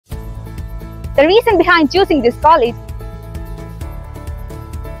The reason behind choosing this college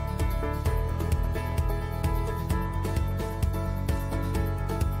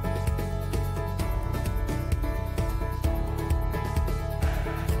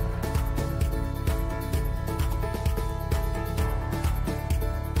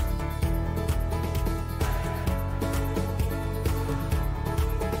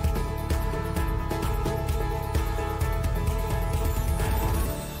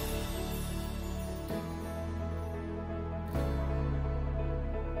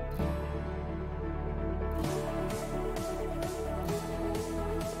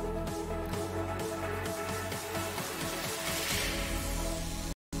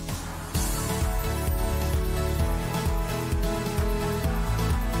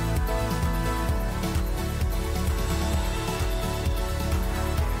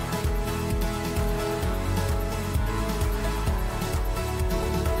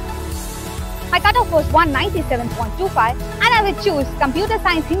my cutoff was 197.25 and I will choose Computer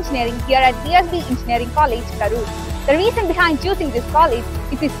Science Engineering here at VSB Engineering College, Karur. The reason behind choosing this college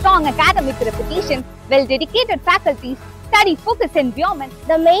is its strong academic reputation, well-dedicated faculties, study-focused environment.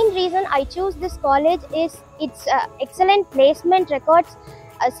 The main reason I choose this college is its excellent placement records,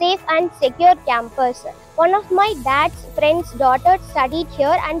 a safe and secure campus. One of my dad's friend's daughter studied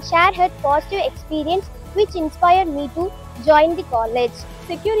here and shared her positive experience, which inspired me to join the college.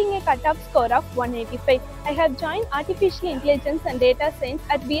 Securing a cut-off score of 185. I have joined Artificial Intelligence and Data Science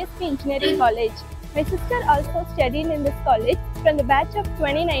at VSB Engineering College. My sister also studied in this college from the batch of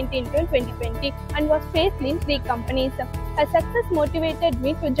 2019 to 2020 and was placed in 3 companies. Her success motivated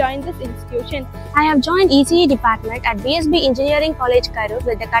me to join this institution. I have joined ECE department at VSB Engineering College, Karur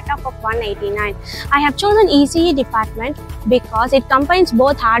with a cutoff of 189. I have chosen ECE department because it combines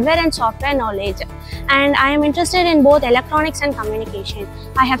both hardware and software knowledge, and I am interested in both electronics and communication.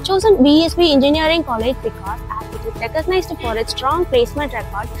 I have chosen VSB Engineering College because it is recognized for its strong placement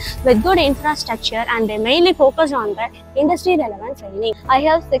record with good infrastructure, and they mainly focus on the industry relevant training. I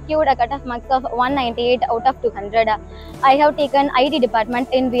have secured a cutoff marks of 198 out of 200. I have taken IT department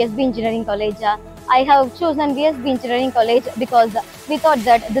in VSB Engineering College. I have chosen VSB Engineering College because we thought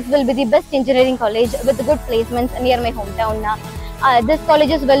that this will be the best engineering college with good placements near my hometown. This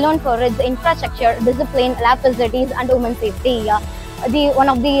college is well known for its infrastructure, discipline, lab facilities and women's safety. One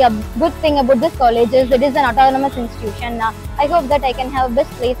of the good thing about this college is it is an autonomous institution. I hope that I can have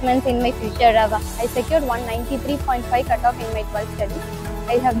best placements in my future. I secured 193.5 cutoff in my 12th studies.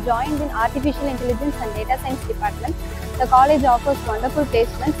 I have joined in Artificial Intelligence and Data Science department. The college offers wonderful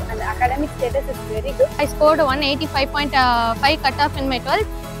placements and the academic status is very good. I scored 185.5 cutoff in my 12th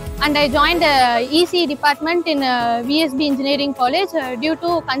and I joined ECE department in VSB Engineering College due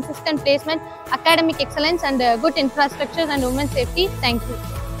to consistent placement, academic excellence and good infrastructure and women's safety. Thank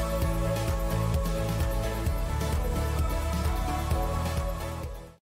you.